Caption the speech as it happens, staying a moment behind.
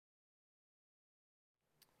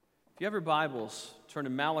you have your Bibles, turn to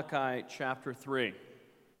Malachi chapter 3.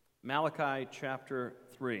 Malachi chapter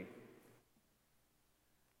 3.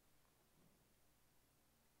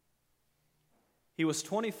 He was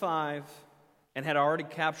 25 and had already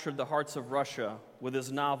captured the hearts of Russia with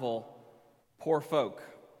his novel, Poor Folk.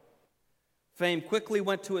 Fame quickly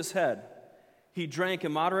went to his head. He drank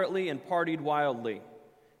immoderately and partied wildly.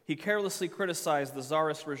 He carelessly criticized the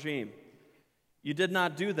Tsarist regime. You did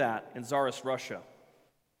not do that in Tsarist Russia.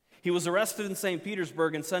 He was arrested in St.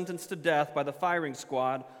 Petersburg and sentenced to death by the firing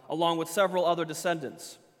squad, along with several other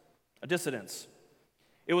dissidents.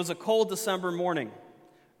 It was a cold December morning.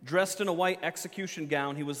 Dressed in a white execution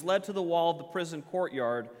gown, he was led to the wall of the prison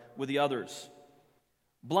courtyard with the others.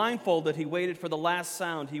 Blindfolded, he waited for the last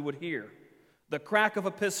sound he would hear, the crack of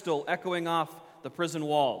a pistol echoing off the prison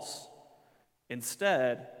walls.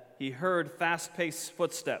 Instead, he heard fast-paced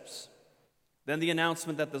footsteps, then the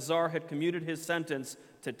announcement that the Tsar had commuted his sentence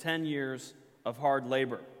to 10 years of hard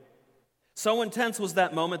labor. So intense was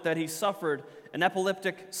that moment that he suffered an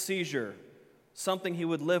epileptic seizure, something he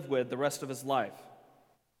would live with the rest of his life.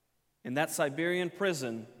 In that Siberian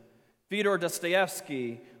prison, Fyodor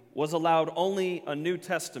Dostoevsky was allowed only a New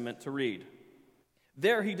Testament to read.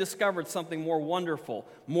 There he discovered something more wonderful,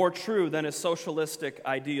 more true than his socialistic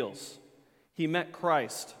ideals. He met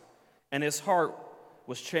Christ, and his heart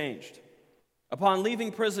was changed. Upon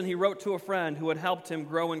leaving prison, he wrote to a friend who had helped him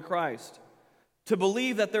grow in Christ, to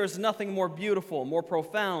believe that there is nothing more beautiful, more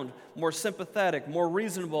profound, more sympathetic, more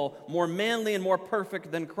reasonable, more manly, and more perfect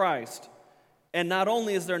than Christ. And not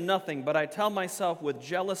only is there nothing, but I tell myself with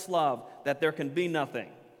jealous love that there can be nothing.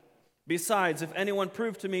 Besides, if anyone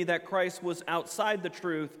proved to me that Christ was outside the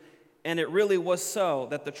truth, and it really was so,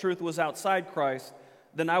 that the truth was outside Christ,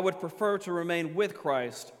 then I would prefer to remain with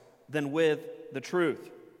Christ than with the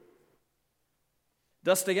truth.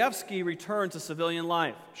 Dostoevsky returned to civilian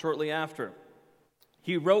life shortly after.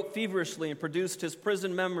 He wrote feverishly and produced his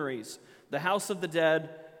prison memoirs, The House of the Dead,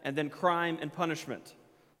 and then Crime and Punishment,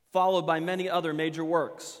 followed by many other major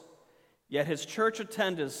works. Yet his church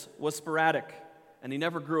attendance was sporadic, and he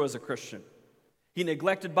never grew as a Christian. He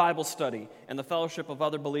neglected Bible study and the fellowship of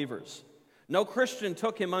other believers. No Christian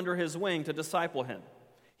took him under his wing to disciple him.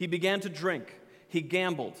 He began to drink. He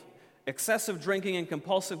gambled. Excessive drinking and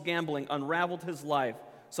compulsive gambling unraveled his life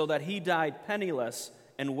so that he died penniless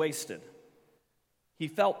and wasted. He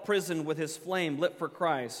felt prison with his flame lit for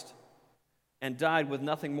Christ and died with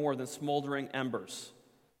nothing more than smoldering embers.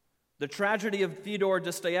 The tragedy of Fyodor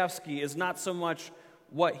Dostoevsky is not so much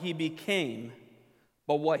what he became,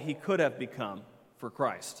 but what he could have become for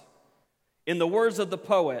Christ. In the words of the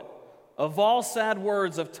poet, of all sad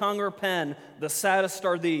words of tongue or pen, the saddest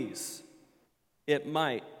are these, it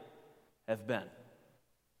might have been.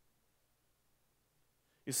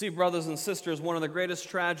 You see, brothers and sisters, one of the greatest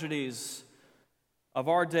tragedies of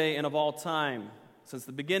our day and of all time, since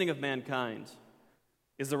the beginning of mankind,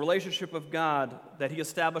 is the relationship of God that he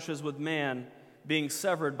establishes with man being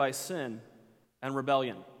severed by sin and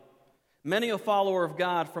rebellion. Many a follower of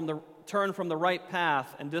God turn from the right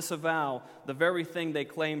path and disavow the very thing they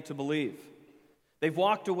claim to believe. They've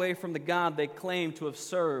walked away from the God they claim to have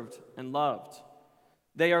served and loved.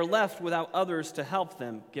 They are left without others to help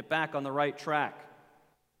them get back on the right track.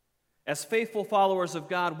 As faithful followers of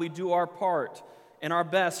God, we do our part and our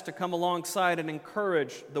best to come alongside and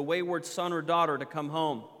encourage the wayward son or daughter to come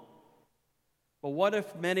home. But what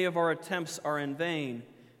if many of our attempts are in vain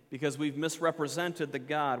because we've misrepresented the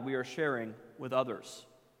God we are sharing with others?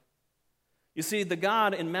 You see, the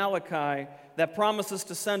God in Malachi that promises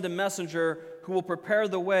to send a messenger who will prepare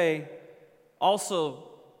the way also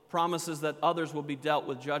promises that others will be dealt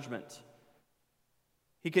with judgment.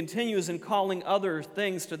 He continues in calling other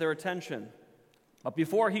things to their attention. But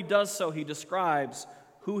before he does so, he describes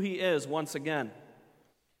who he is once again.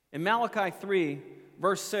 In Malachi 3,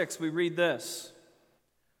 verse 6, we read this,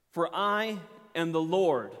 "For I am the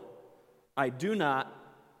Lord, I do not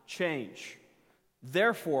change.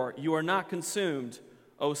 Therefore you are not consumed,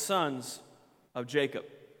 O sons of Jacob."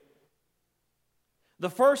 The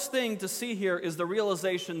first thing to see here is the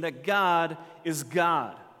realization that God is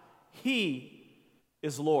God. He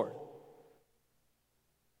is Lord.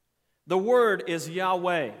 The word is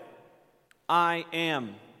Yahweh, I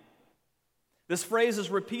am. This phrase is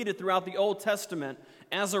repeated throughout the Old Testament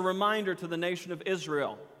as a reminder to the nation of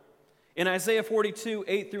Israel. In Isaiah 42,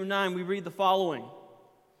 8 through 9, we read the following,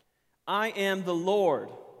 "I am the Lord,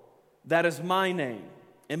 that is my name.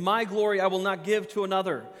 And my glory I will not give to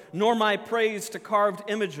another, nor my praise to carved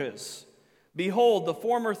images. Behold, the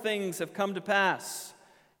former things have come to pass,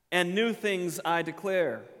 and new things I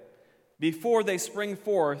declare. Before they spring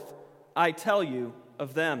forth, I tell you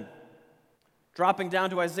of them. Dropping down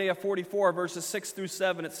to Isaiah 44, verses 6 through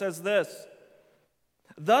 7, it says this: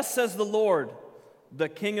 "Thus says the Lord, the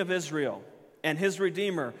King of Israel, and his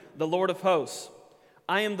Redeemer, the Lord of hosts,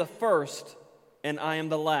 I am the first and I am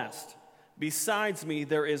the last. Besides me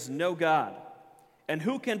there is no God. And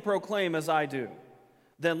who can proclaim as I do?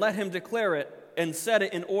 Then let him declare it and set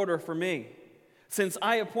it in order for me. Since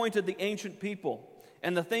I appointed the ancient people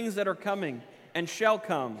and the things that are coming and shall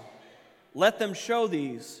come, let them show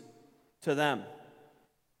these to them."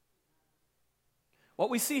 What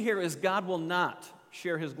we see here is God will not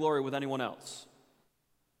share his glory with anyone else.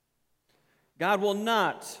 God will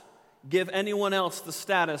not give anyone else the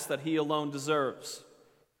status that he alone deserves,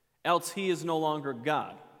 else he is no longer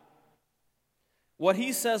God. What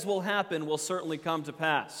he says will happen will certainly come to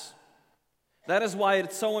pass. That is why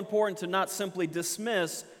it's so important to not simply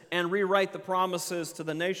dismiss and rewrite the promises to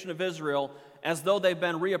the nation of Israel as though they've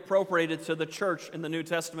been reappropriated to the church in the New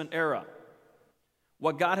Testament era.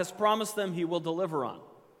 What God has promised them, he will deliver on.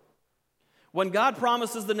 When God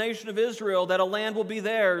promises the nation of Israel that a land will be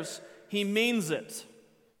theirs, he means it,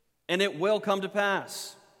 and it will come to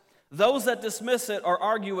pass. Those that dismiss it or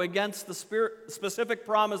argue against the specific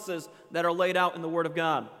promises that are laid out in the Word of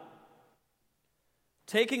God.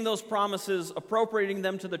 Taking those promises, appropriating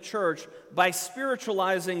them to the church by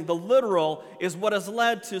spiritualizing the literal is what has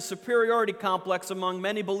led to superiority complex among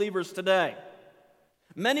many believers today.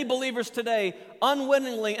 Many believers today,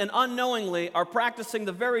 unwittingly and unknowingly, are practicing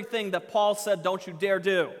the very thing that Paul said, "Don't you dare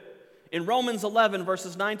do." In Romans 11,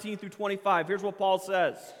 verses 19 through 25, here's what Paul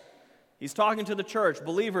says. He's talking to the church,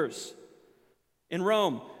 believers in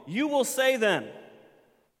Rome. "You will say then,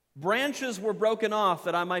 'Branches were broken off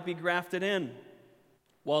that I might be grafted in.'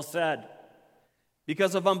 Well said.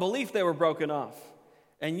 Because of unbelief they were broken off,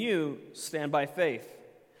 and you stand by faith.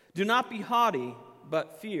 Do not be haughty,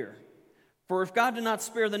 but fear. For if God did not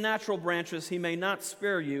spare the natural branches, he may not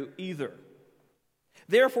spare you either.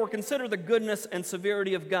 Therefore consider the goodness and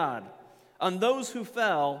severity of God. On those who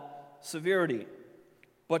fell, severity.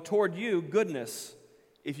 But toward you, goodness,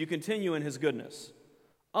 if you continue in his goodness.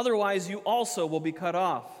 Otherwise, you also will be cut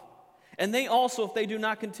off. And they also, if they do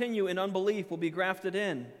not continue in unbelief, will be grafted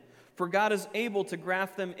in. For God is able to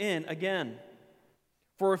graft them in again.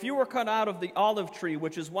 For if you were cut out of the olive tree,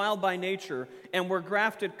 which is wild by nature, and were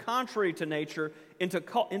grafted contrary to nature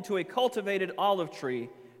into a cultivated olive tree,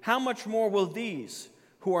 how much more will these,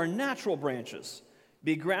 who are natural branches,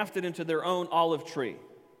 be grafted into their own olive tree?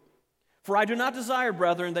 For I do not desire,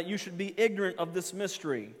 brethren, that you should be ignorant of this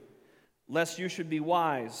mystery, lest you should be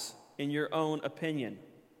wise in your own opinion,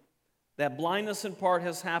 that blindness in part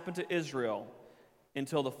has happened to Israel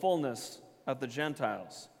until the fullness of the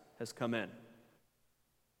Gentiles has come in."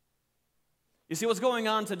 You see, what's going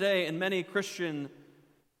on today in many Christian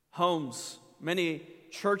homes, many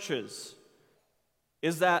churches,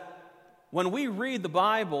 is that when we read the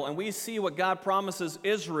Bible and we see what God promises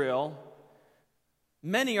Israel,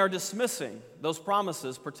 many are dismissing those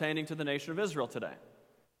promises pertaining to the nation of Israel today.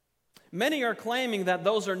 Many are claiming that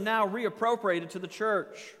those are now reappropriated to the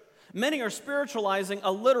church. Many are spiritualizing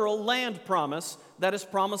a literal land promise that is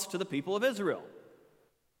promised to the people of Israel.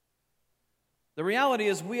 The reality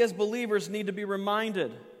is we as believers need to be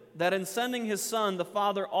reminded that in sending his Son, the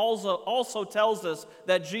Father also tells us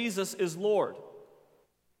that Jesus is Lord.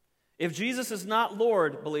 If Jesus is not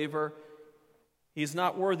Lord, believer, he's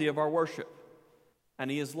not worthy of our worship, and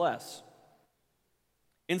he is less.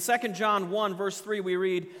 In 2 John 1, verse 3, we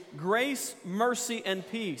read, "Grace, mercy, and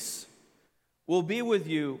peace will be with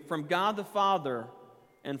you from God the Father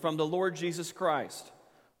and from the Lord Jesus Christ,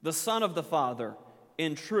 the Son of the Father,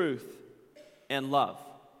 in truth and love."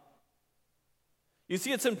 You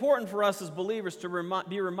see, it's important for us as believers to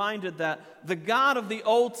be reminded that the God of the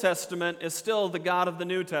Old Testament is still the God of the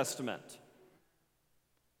New Testament.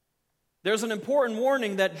 There's an important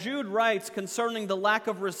warning that Jude writes concerning the lack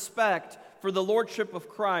of respect for the lordship of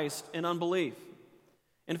Christ in unbelief.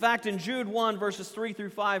 In fact, in Jude 1, verses 3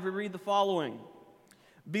 through 5, we read the following: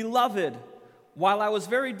 "Beloved, while I was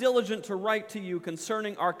very diligent to write to you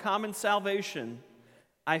concerning our common salvation,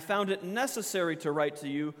 I found it necessary to write to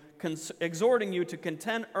you, exhorting you to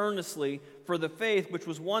contend earnestly for the faith which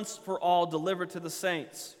was once for all delivered to the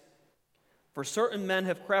saints. For certain men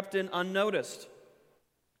have crept in unnoticed,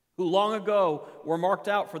 who long ago were marked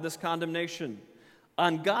out for this condemnation,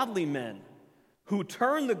 ungodly men, who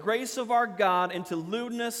turn the grace of our God into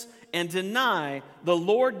lewdness and deny the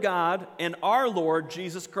Lord God and our Lord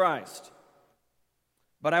Jesus Christ.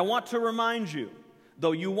 But I want to remind you,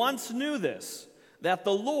 though you once knew this, that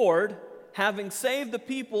the Lord, having saved the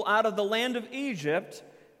people out of the land of Egypt,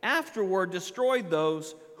 afterward destroyed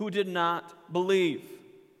those who did not believe."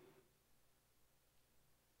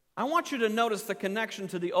 I want you to notice the connection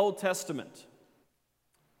to the Old Testament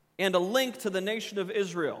and a link to the nation of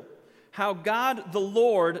Israel, how God the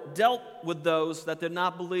Lord dealt with those that did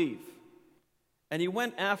not believe, and he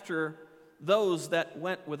went after those that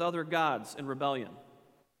went with other gods in rebellion.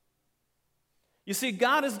 You see,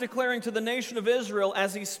 God is declaring to the nation of Israel,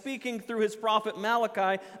 as he's speaking through his prophet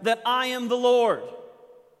Malachi, that I am the Lord.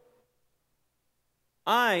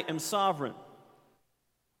 I am sovereign.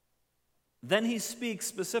 Then he speaks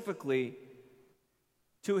specifically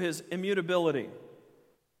to his immutability.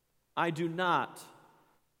 I do not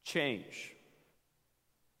change.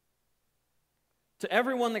 To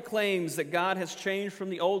everyone that claims that God has changed from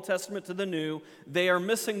the Old Testament to the New, they are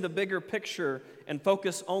missing the bigger picture and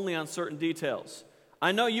focus only on certain details.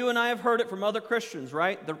 I know you and I have heard it from other Christians,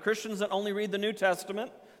 right? The Christians that only read the New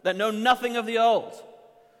Testament, that know nothing of the Old.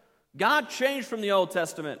 God changed from the Old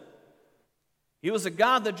Testament. He was a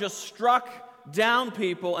God that just struck down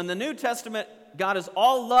people. In the New Testament, God is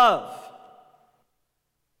all love.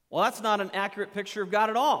 Well, that's not an accurate picture of God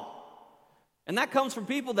at all. And that comes from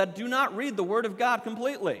people that do not read the Word of God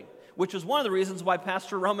completely, which is one of the reasons why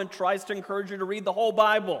Pastor Roman tries to encourage you to read the whole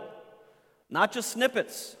Bible, not just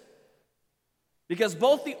snippets. Because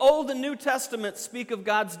both the Old and New Testament speak of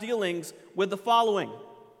God's dealings with the following.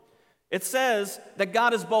 It says that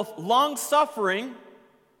God is both long-suffering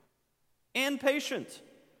and patient.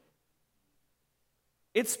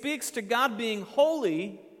 It speaks to God being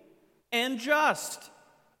holy and just.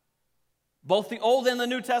 Both the Old and the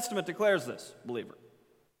New Testament declares this, believer.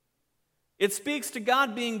 It speaks to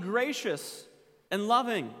God being gracious and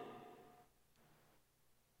loving.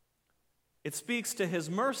 It speaks to his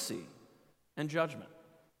mercy and judgment.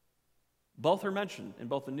 Both are mentioned in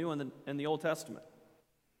both the New and the Old Testament.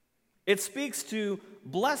 It speaks to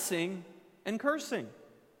blessing and cursing.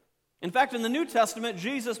 In fact, in the New Testament,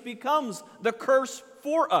 Jesus becomes the curse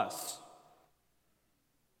for us.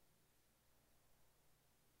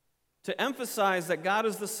 To emphasize that God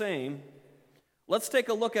is the same, let's take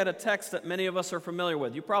a look at a text that many of us are familiar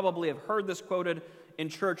with. You probably have heard this quoted in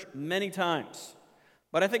church many times,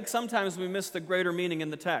 but I think sometimes we miss the greater meaning in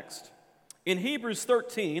the text. In Hebrews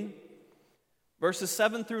 13, verses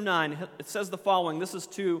 7 through 9, it says the following. This is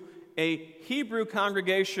to a Hebrew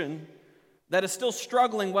congregation that is still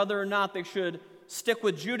struggling whether or not they should stick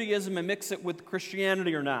with Judaism and mix it with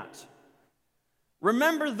Christianity or not.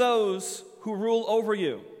 Remember those who rule over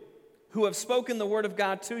you, who have spoken the word of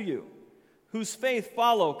God to you, whose faith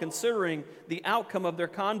follow, considering the outcome of their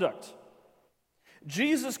conduct.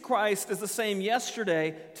 Jesus Christ is the same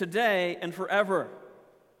yesterday, today, and forever.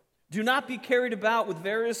 Do not be carried about with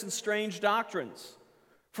various and strange doctrines,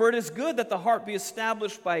 for it is good that the heart be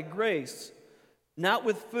established by grace, not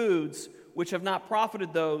with foods which have not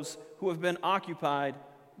profited those who have been occupied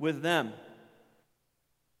with them.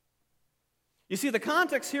 You see, the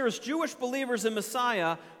context here is Jewish believers in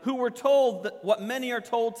Messiah who were told that what many are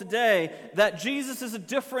told today, that Jesus is a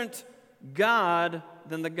different God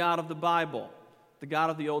than the God of the Bible, the God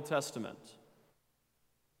of the Old Testament.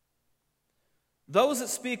 Those that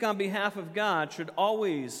speak on behalf of God should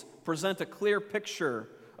always present a clear picture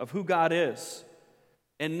of who God is,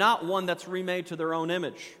 and not one that's remade to their own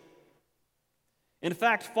image. In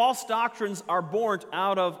fact, false doctrines are born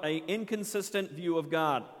out of an inconsistent view of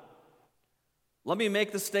God. Let me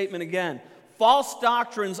make the statement again. False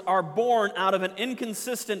doctrines are born out of an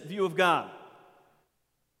inconsistent view of God.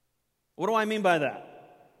 What do I mean by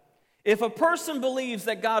that? If a person believes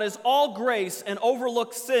that God is all grace and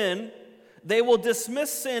overlooks sin, they will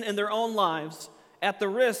dismiss sin in their own lives at the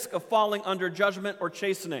risk of falling under judgment or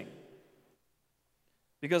chastening,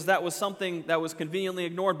 because that was something that was conveniently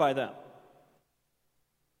ignored by them.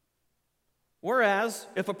 Whereas,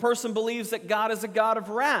 if a person believes that God is a God of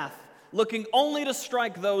wrath, looking only to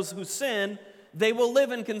strike those who sin, they will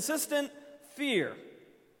live in consistent fear.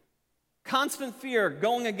 Constant fear,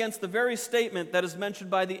 going against the very statement that is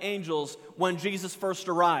mentioned by the angels when Jesus first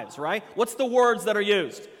arrives, right? What's the words that are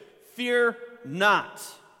used? Fear not.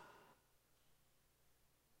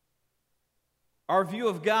 Our view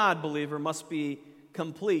of God, believer, must be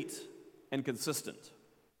complete and consistent.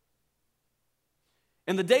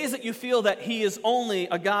 In the days that you feel that He is only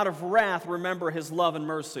a God of wrath, remember His love and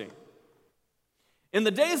mercy. In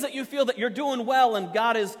the days that you feel that you're doing well and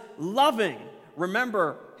God is loving,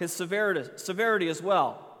 remember His severity as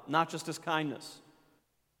well, not just His kindness.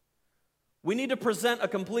 We need to present a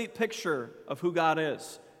complete picture of who God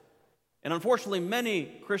is. And unfortunately, many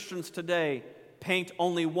Christians today paint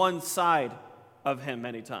only one side of Him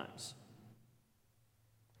many times.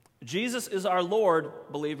 Jesus is our Lord,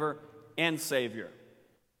 believer, and Savior.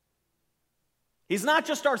 He's not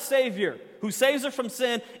just our Savior who saves us from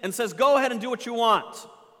sin and says, go ahead and do what you want.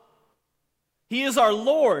 He is our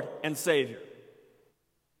Lord and Savior.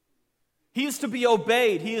 He is to be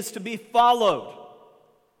obeyed. He is to be followed.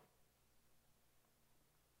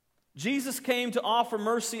 Jesus came to offer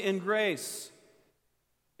mercy and grace,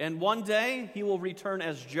 and one day he will return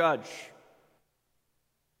as judge,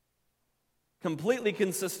 completely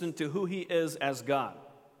consistent to who he is as God.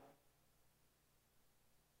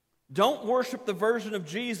 Don't worship the version of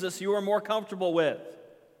Jesus you are more comfortable with.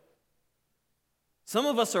 Some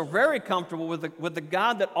of us are very comfortable with the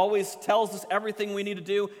God that always tells us everything we need to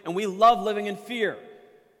do, and we love living in fear.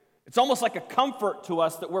 It's almost like a comfort to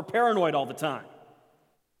us that we're paranoid all the time.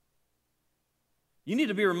 You need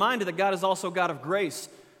to be reminded that God is also a God of grace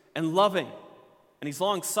and loving, and He's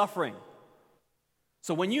long-suffering.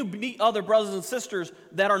 So when you meet other brothers and sisters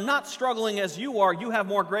that are not struggling as you are, you have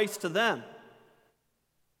more grace to them.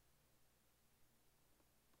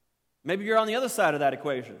 Maybe you're on the other side of that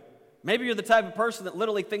equation. Maybe you're the type of person that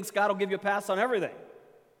literally thinks God will give you a pass on everything.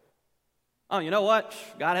 Oh, you know what?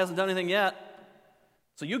 God hasn't done anything yet.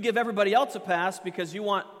 So you give everybody else a pass because you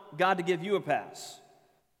want God to give you a pass.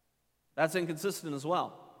 That's inconsistent as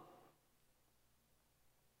well.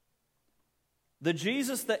 The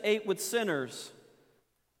Jesus that ate with sinners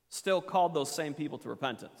still called those same people to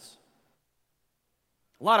repentance.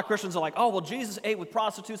 A lot of Christians are like, oh, well, Jesus ate with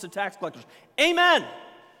prostitutes and tax collectors. Amen!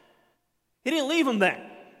 He didn't leave them then.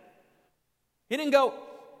 He didn't go,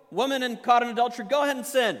 woman and caught in adultery, go ahead and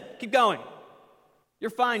sin. Keep going. You're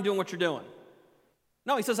fine doing what you're doing.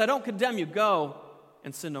 No, he says, I don't condemn you. Go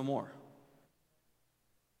and sin no more.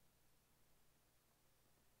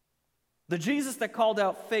 The Jesus that called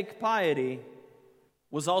out fake piety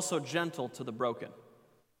was also gentle to the broken.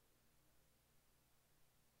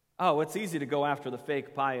 Oh, it's easy to go after the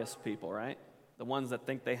fake pious people, right? The ones that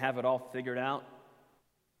think they have it all figured out.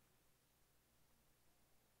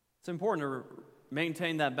 It's important to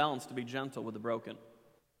maintain that balance, to be gentle with the broken.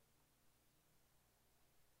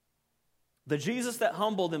 The Jesus that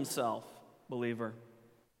humbled himself, believer,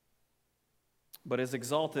 but is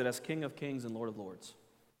exalted as King of Kings and Lord of Lords.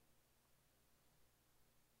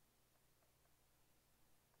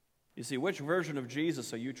 You see, which version of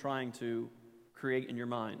Jesus are you trying to create in your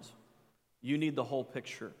minds? You need the whole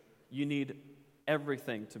picture. You need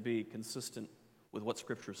everything to be consistent with what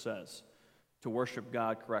Scripture says to worship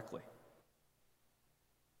God correctly.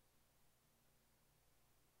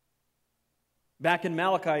 Back in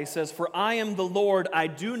Malachi, he says, "For I am the Lord, I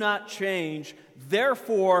do not change.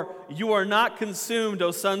 Therefore, you are not consumed,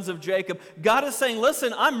 O sons of Jacob." God is saying,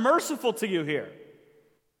 listen, I'm merciful to you here.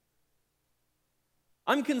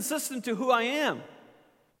 I'm consistent to who I am.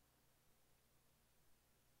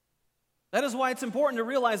 That is why it's important to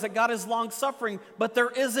realize that God is long-suffering, but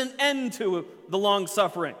there is an end to the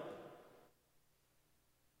long-suffering.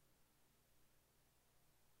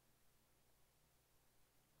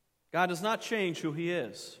 God does not change who He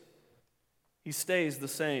is. He stays the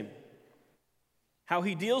same. How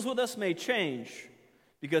He deals with us may change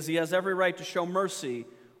because He has every right to show mercy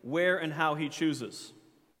where and how He chooses.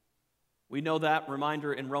 We know that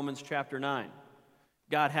reminder in Romans chapter 9.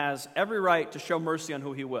 God has every right to show mercy on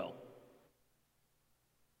who He will.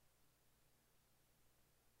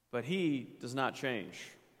 But He does not change.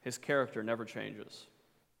 His character never changes.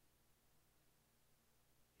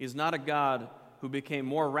 He's not a God who became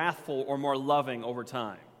more wrathful or more loving over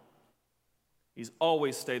time. He's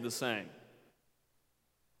always stayed the same.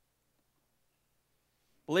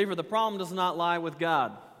 Believer, the problem does not lie with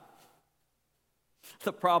God.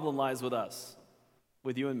 The problem lies with us,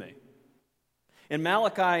 with you and me. In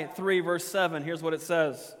Malachi 3, verse 7, here's what it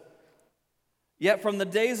says. "Yet from the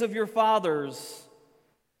days of your fathers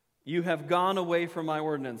you have gone away from my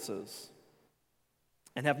ordinances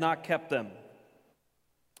and have not kept them.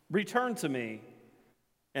 Return to me,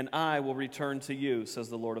 and I will return to you, says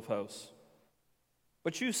the Lord of hosts.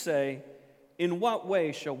 But you say, in what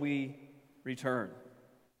way shall we return?"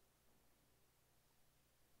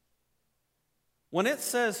 When it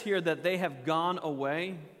says here that they have gone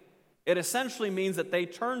away, it essentially means that they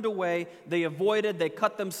turned away, they avoided, they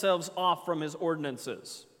cut themselves off from His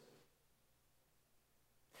ordinances.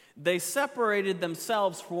 They separated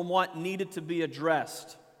themselves from what needed to be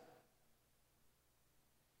addressed.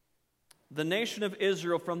 The nation of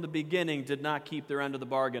Israel from the beginning did not keep their end of the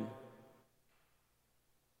bargain,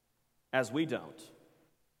 as we don't.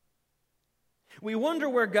 We wonder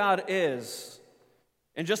where God is,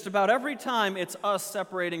 and just about every time it's us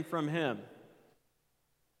separating from Him.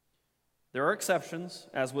 There are exceptions,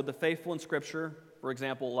 as with the faithful in Scripture, for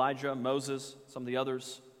example, Elijah, Moses, some of the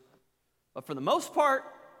others. But for the most part,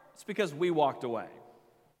 It's because we walked away.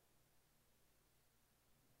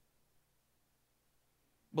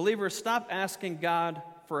 Believers, stop asking God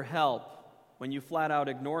for help when you flat out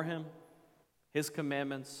ignore Him, His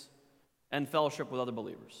commandments, and fellowship with other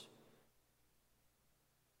believers.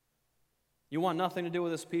 You want nothing to do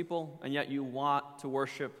with His people, and yet you want to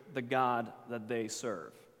worship the God that they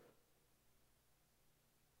serve.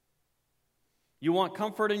 You want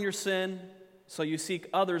comfort in your sin, so you seek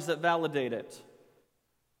others that validate it.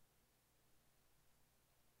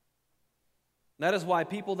 That is why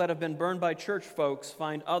people that have been burned by church folks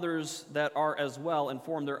find others that are as well and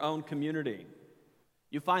form their own community.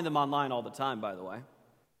 You find them online all the time, by the way.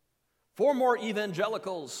 4 more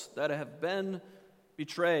evangelicals that have been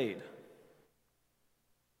betrayed.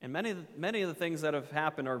 And many of the things that have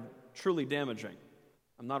happened are truly damaging.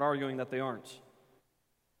 I'm not arguing that they aren't.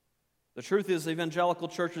 The truth is, evangelical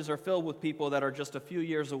churches are filled with people that are just a few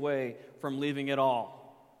years away from leaving it all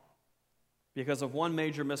because of one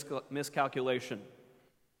major miscalculation.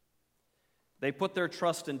 They put their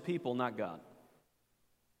trust in people, not God.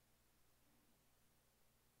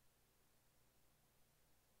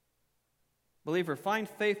 Believer, find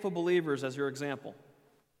faithful believers as your example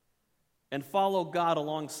and follow God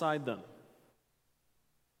alongside them.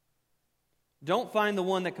 Don't find the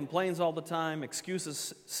one that complains all the time,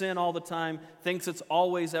 excuses sin all the time, thinks it's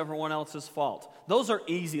always everyone else's fault. Those are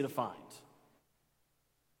easy to find.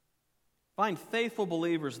 Find faithful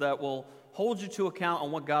believers that will hold you to account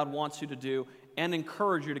on what God wants you to do and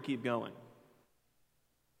encourage you to keep going.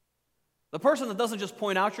 The person that doesn't just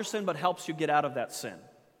point out your sin but helps you get out of that sin.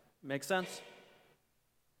 Make sense?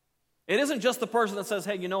 It isn't just the person that says,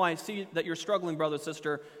 hey, I see that you're struggling, brother,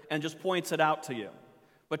 sister, and just points it out to you.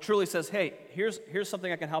 But truly says, hey, here's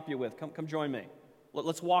something I can help you with. Come join me.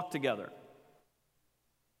 Let's walk together.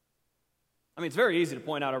 It's very easy to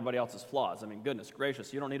point out everybody else's flaws. Goodness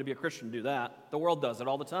gracious, you don't need to be a Christian to do that. The world does it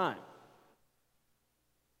all the time.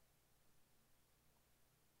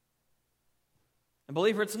 And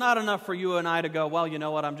believer, it's not enough for you and I to go, well, you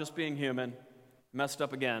know what, I'm just being human, messed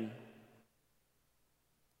up again.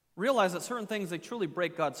 Realize that certain things, they truly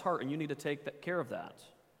break God's heart, and you need to take care of that.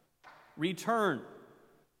 Return.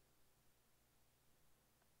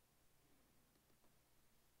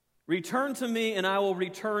 Return to me, and I will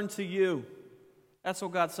return to you. That's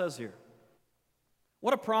what God says here.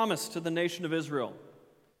 What a promise to the nation of Israel.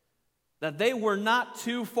 That they were not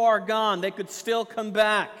too far gone. They could still come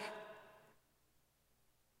back.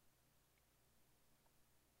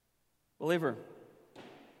 Believer,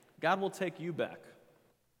 God will take you back.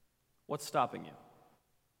 What's stopping you?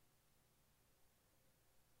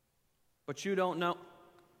 But you don't know.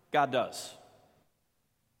 God does.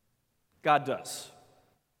 God does.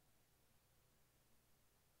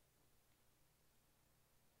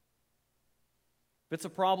 If it's a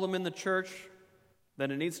problem in the church,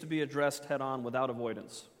 then it needs to be addressed head on without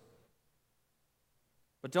avoidance.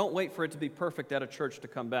 But don't wait for it to be perfect at a church to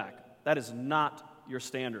come back. That is not your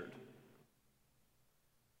standard.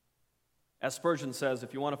 As Spurgeon says,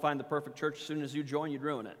 if you want to find the perfect church, as soon as you join, you'd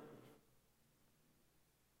ruin it.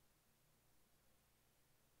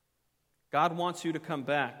 God wants you to come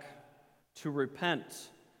back, to repent,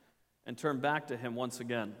 and turn back to Him once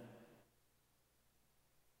again.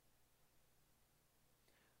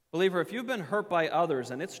 Believer, if you've been hurt by others,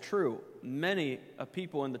 and it's true, many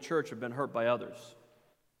people in the church have been hurt by others,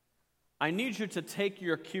 I need you to take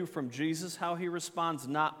your cue from Jesus, how He responds,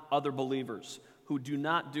 not other believers who do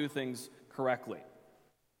not do things correctly.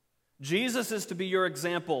 Jesus is to be your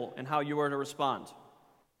example in how you are to respond.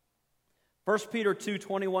 1 Peter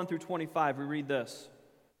 2:21 through 25, we read this.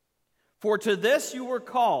 For to this you were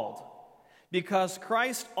called, because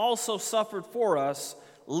Christ also suffered for us,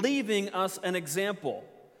 leaving us an example,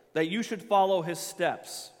 that you should follow His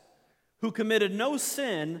steps, who committed no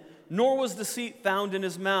sin, nor was deceit found in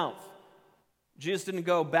His mouth. Jesus didn't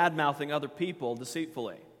go bad-mouthing other people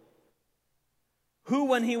deceitfully. Who,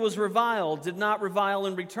 when He was reviled, did not revile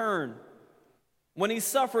in return. When He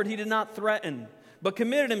suffered, He did not threaten, but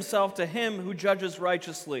committed Himself to Him who judges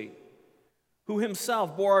righteously, who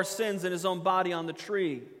Himself bore our sins in His own body on the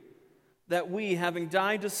tree, that we, having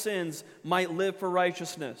died to sins, might live for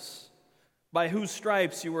righteousness, by whose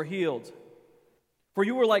stripes you were healed. For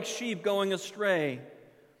you were like sheep going astray,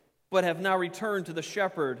 but have now returned to the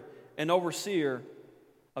shepherd and overseer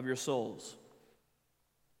of your souls.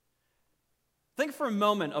 Think for a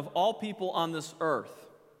moment of all people on this earth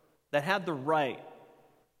that had the right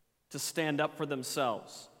to stand up for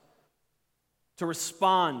themselves, to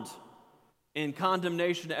respond in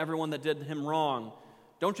condemnation to everyone that did him wrong.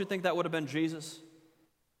 Don't you think that would have been Jesus?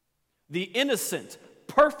 The innocent,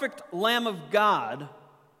 perfect Lamb of God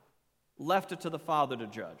left it to the Father to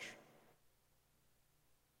judge.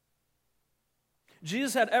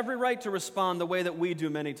 Jesus had every right to respond the way that we do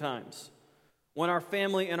many times when our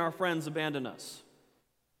family and our friends abandon us.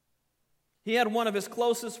 He had one of his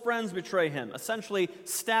closest friends betray him, essentially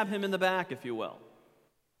stab him in the back, if you will.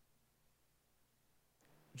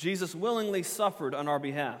 Jesus willingly suffered on our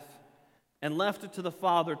behalf and left it to the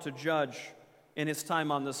Father to judge in his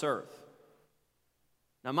time on this earth.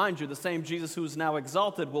 Now, mind you, the same Jesus who is now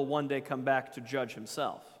exalted will one day come back to judge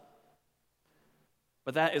himself.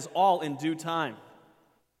 But that is all in due time.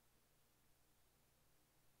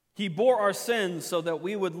 He bore our sins so that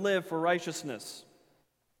we would live for righteousness.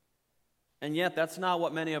 And yet, that's not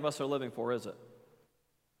what many of us are living for, is it?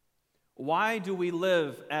 Why do we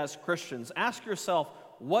live as Christians? Ask yourself,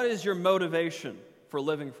 what is your motivation for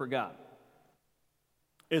living for God?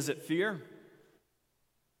 Is it fear?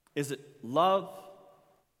 Is it love?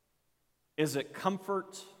 Is it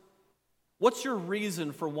comfort? What's your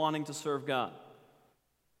reason for wanting to serve God?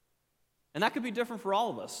 And that could be different for all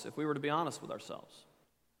of us if we were to be honest with ourselves.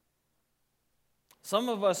 Some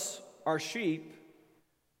of us are sheep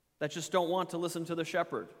that just don't want to listen to the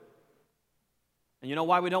shepherd. And you know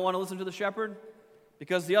why we don't want to listen to the shepherd?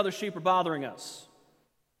 Because the other sheep are bothering us.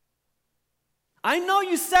 I know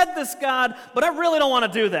you said this, God, but I really don't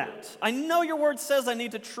want to do that. I know your word says I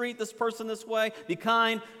need to treat this person this way, be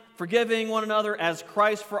kind, forgiving one another as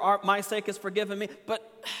Christ for my sake has forgiven me,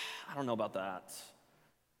 but I don't know about that.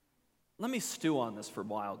 Let me stew on this for a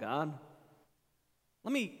while, God.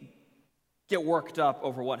 Let me get worked up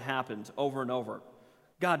over what happened over and over.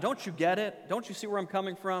 God, don't you get it? Don't you see where I'm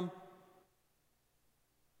coming from?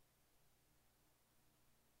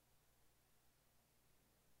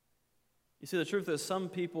 You see, the truth is some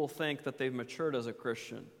people think that they've matured as a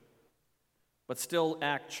Christian, but still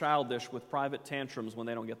act childish with private tantrums when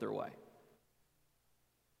they don't get their way.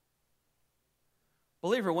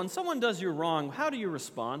 Believer, when someone does you wrong, how do you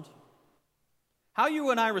respond? How you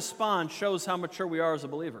and I respond shows how mature we are as a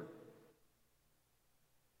believer.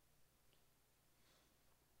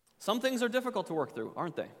 Some things are difficult to work through,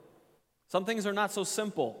 aren't they? Some things are not so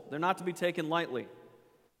simple. They're not to be taken lightly.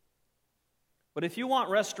 But if you want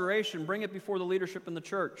restoration, bring it before the leadership in the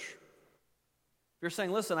church. If you're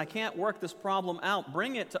saying, listen, I can't work this problem out,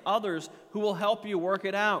 bring it to others who will help you work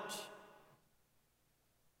it out.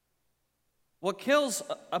 What kills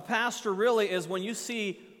a pastor really is when you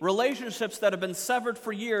see relationships that have been severed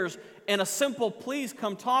for years and a simple please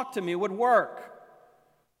come talk to me would work.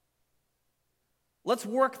 Let's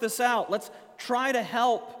work this out. Let's try to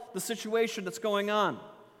help the situation that's going on,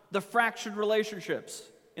 the fractured relationships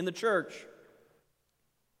in the church.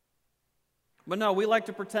 But no, we like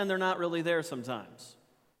to pretend they're not really there sometimes.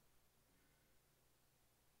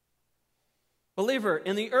 Believer,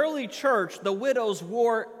 in the early church, the widows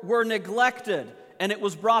were neglected, and it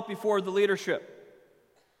was brought before the leadership.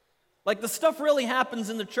 Like the stuff really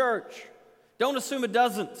happens in the church. Don't assume it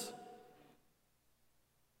doesn't.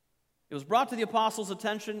 It was brought to the apostles'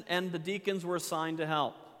 attention, and the deacons were assigned to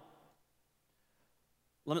help.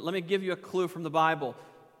 Let me give you a clue from the Bible.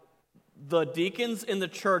 The deacons in the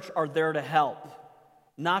church are there to help,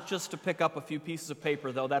 not just to pick up a few pieces of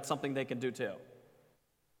paper, though that's something they can do too.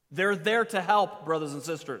 They're there to help, brothers and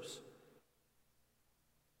sisters.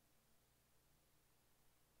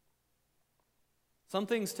 Some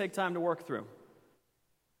things take time to work through.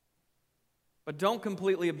 But don't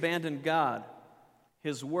completely abandon God,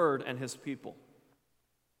 His Word, and His people.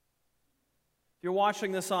 If you're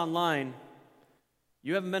watching this online,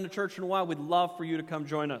 you haven't been to church in a while, we'd love for you to come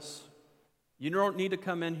join us. You don't need to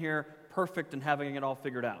come in here perfect and having it all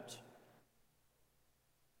figured out.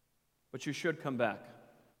 But you should come back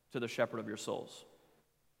to the shepherd of your souls.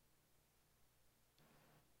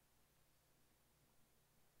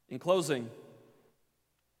 In closing,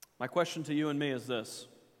 my question to you and me is this: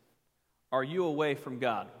 are you away from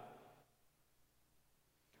God?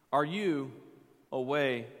 Are you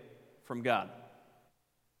away from God?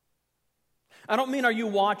 I don't mean are you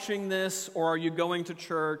watching this or are you going to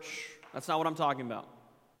church? That's not what I'm talking about.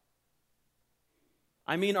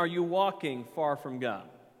 I mean, are you walking far from God?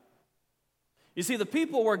 You see, the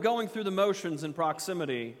people were going through the motions in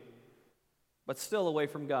proximity, but still away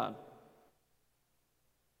from God.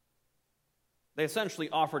 They essentially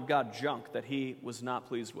offered God junk that He was not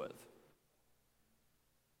pleased with.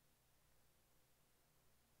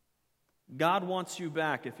 God wants you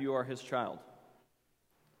back if you are His child.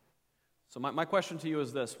 So my question to you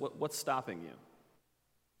is this: what's stopping you?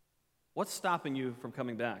 What's stopping you from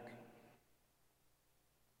coming back?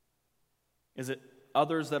 Is it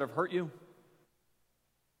others that have hurt you?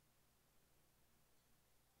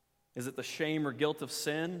 Is it the shame or guilt of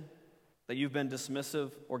sin? that you've been dismissive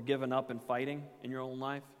or given up in fighting in your own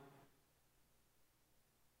life?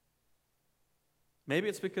 Maybe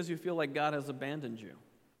it's because you feel like God has abandoned you,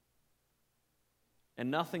 and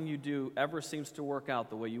nothing you do ever seems to work out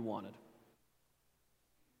the way you wanted.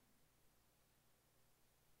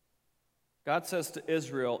 God says to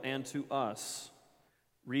Israel and to us,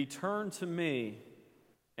 "Return to me,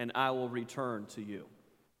 and I will return to you."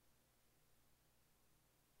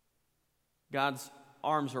 God's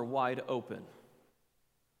arms are wide open.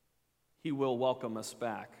 He will welcome us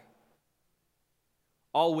back.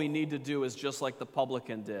 All we need to do is just like the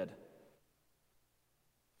publican did.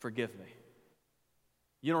 Forgive me.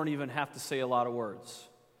 You don't even have to say a lot of words.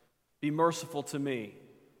 Be merciful to me.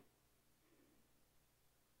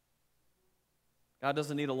 God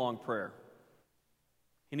doesn't need a long prayer.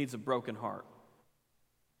 He needs a broken heart.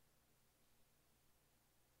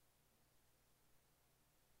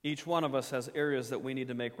 Each one of us has areas that we need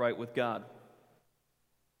to make right with God.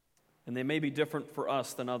 And they may be different for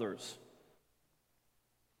us than others.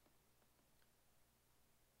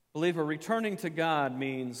 Believer, returning to God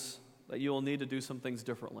means that you will need to do some things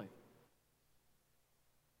differently.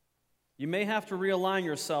 You may have to realign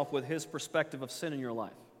yourself with His perspective of sin in your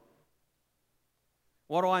life.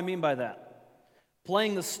 What do I mean by that?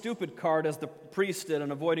 Playing the stupid card as the priest did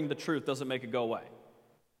and avoiding the truth doesn't make it go away.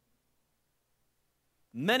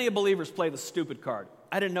 Many believers play the stupid card.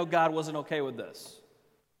 I didn't know God wasn't okay with this.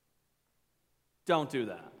 Don't do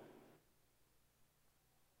that.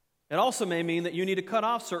 It also may mean that you need to cut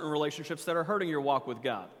off certain relationships that are hurting your walk with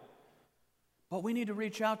God. But we need to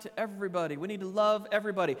reach out to everybody. We need to love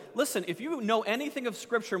everybody. Listen, if you know anything of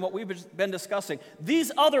Scripture and what we've been discussing,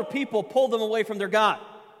 these other people pulled them away from their God.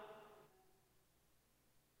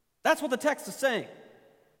 That's what the text is saying.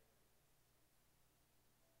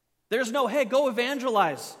 There's no, hey, go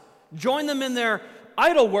evangelize. Join them in their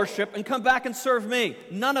idol worship and come back and serve me.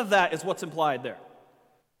 None of that is what's implied there.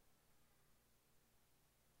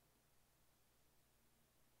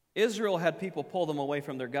 Israel had people pull them away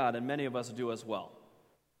from their God, and many of us do as well.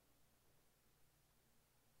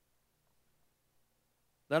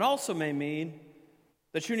 That also may mean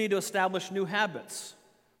that you need to establish new habits,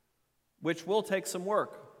 which will take some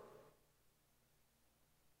work.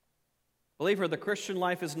 Believer, the Christian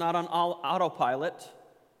life is not on autopilot.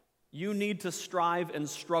 You need to strive and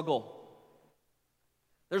struggle.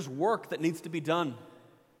 There's work that needs to be done.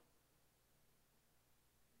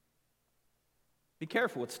 Be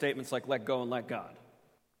careful with statements like let go and let God.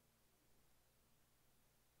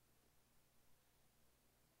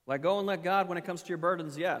 Let go and let God when it comes to your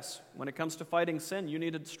burdens, yes. When it comes to fighting sin, you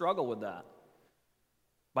need to struggle with that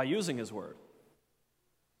by using His Word.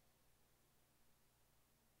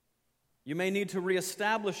 You may need to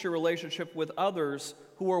reestablish your relationship with others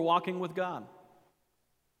who are walking with God.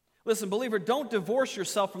 Listen, believer, don't divorce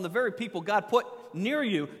yourself from the very people God put near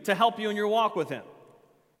you to help you in your walk with Him.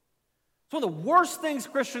 It's one of the worst things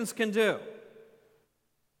Christians can do.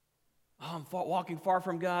 Oh, I'm walking far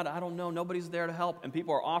from God. I don't know. Nobody's there to help. And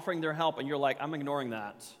people are offering their help, and you're like, I'm ignoring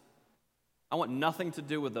that. I want nothing to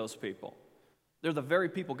do with those people. They're the very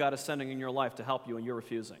people God is sending in your life to help you, and you're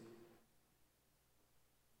refusing.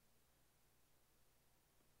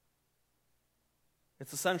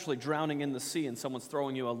 It's essentially drowning in the sea, and someone's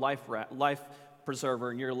throwing you a life preserver,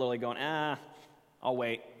 and you're literally going, I'll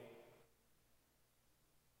wait.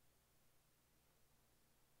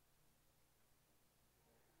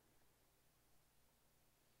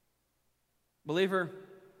 Believer,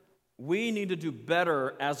 we need to do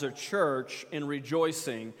better as a church in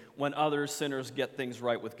rejoicing when other sinners get things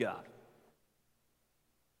right with God.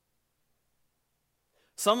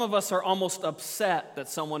 Some of us are almost upset that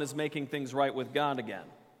someone is making things right with God again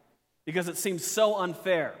because it seems so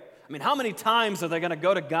unfair. I mean, how many times are they going to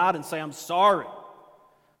go to God and say, I'm sorry?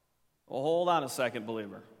 Well, hold on a second,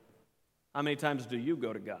 believer. How many times do you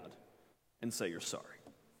go to God and say you're sorry?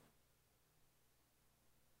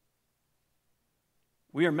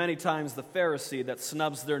 We are many times the Pharisee that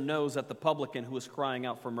snubs their nose at the publican who is crying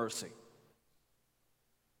out for mercy.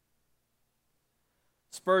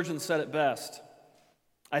 Spurgeon said it best.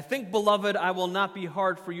 I think, beloved, it will not be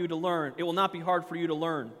hard for you to learn.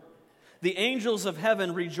 The angels of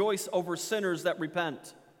heaven rejoice over sinners that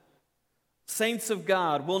repent. Saints of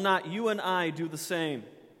God, will not you and I do the same?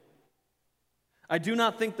 I do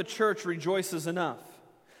not think the church rejoices enough.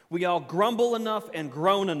 We all grumble enough and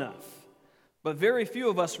groan enough. But very few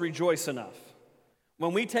of us rejoice enough.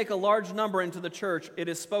 When we take a large number into the church, it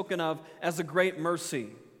is spoken of as a great mercy.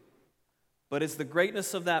 But is the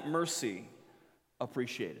greatness of that mercy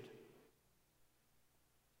appreciated?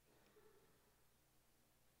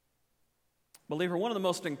 Believer, one of the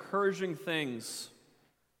most encouraging things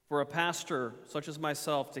for a pastor such as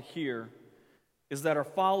myself to hear is that a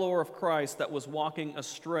follower of Christ that was walking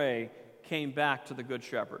astray came back to the Good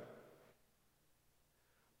Shepherd.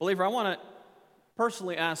 Believer, I want to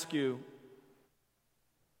personally ask you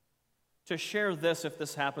to share this if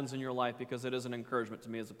this happens in your life, because it is an encouragement to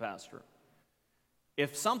me as a pastor.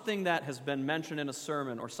 If something that has been mentioned in a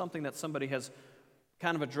sermon or something that somebody has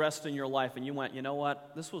kind of addressed in your life and you went, you know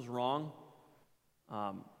what, this was wrong.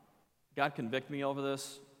 God convict me over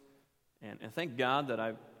this. And thank God that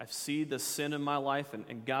I've seen this sin in my life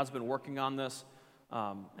and God's been working on this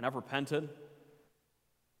and I've repented.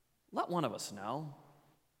 Let one of us know.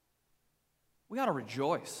 We ought to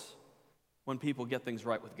rejoice when people get things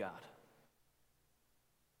right with God.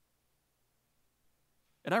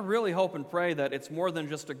 And I really hope and pray that it's more than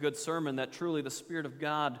just a good sermon, that truly the Spirit of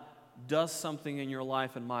God does something in your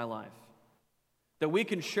life and my life. That we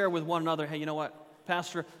can share with one another, hey, you know what,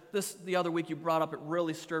 Pastor, the other week you brought up, it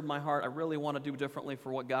really stirred my heart. I really want to do differently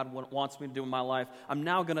for what God wants me to do in my life. I'm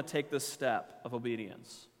now going to take this step of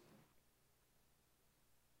obedience.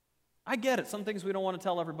 I get it. Some things we don't want to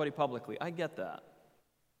tell everybody publicly. I get that.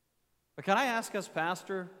 But can I ask as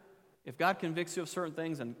pastor, if God convicts you of certain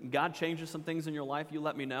things and God changes some things in your life, you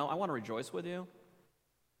let me know. I want to rejoice with you.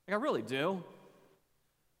 Like, I really do.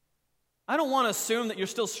 I don't want to assume that you're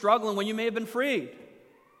still struggling when you may have been freed.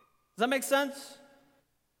 Does that make sense?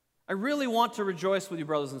 I really want to rejoice with you,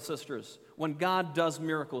 brothers and sisters, when God does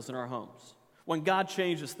miracles in our homes, when God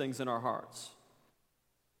changes things in our hearts.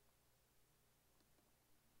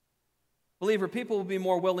 Believer, people will be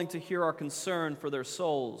more willing to hear our concern for their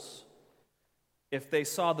souls if they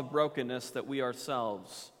saw the brokenness that we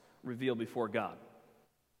ourselves reveal before God.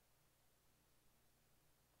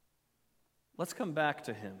 Let's come back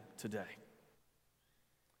to Him today.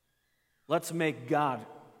 Let's make God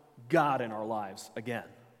in our lives again.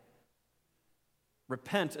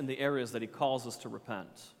 Repent in the areas that He calls us to repent.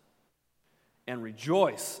 And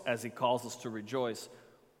rejoice as He calls us to rejoice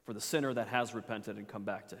for the sinner that has repented and come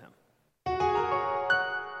back to Him.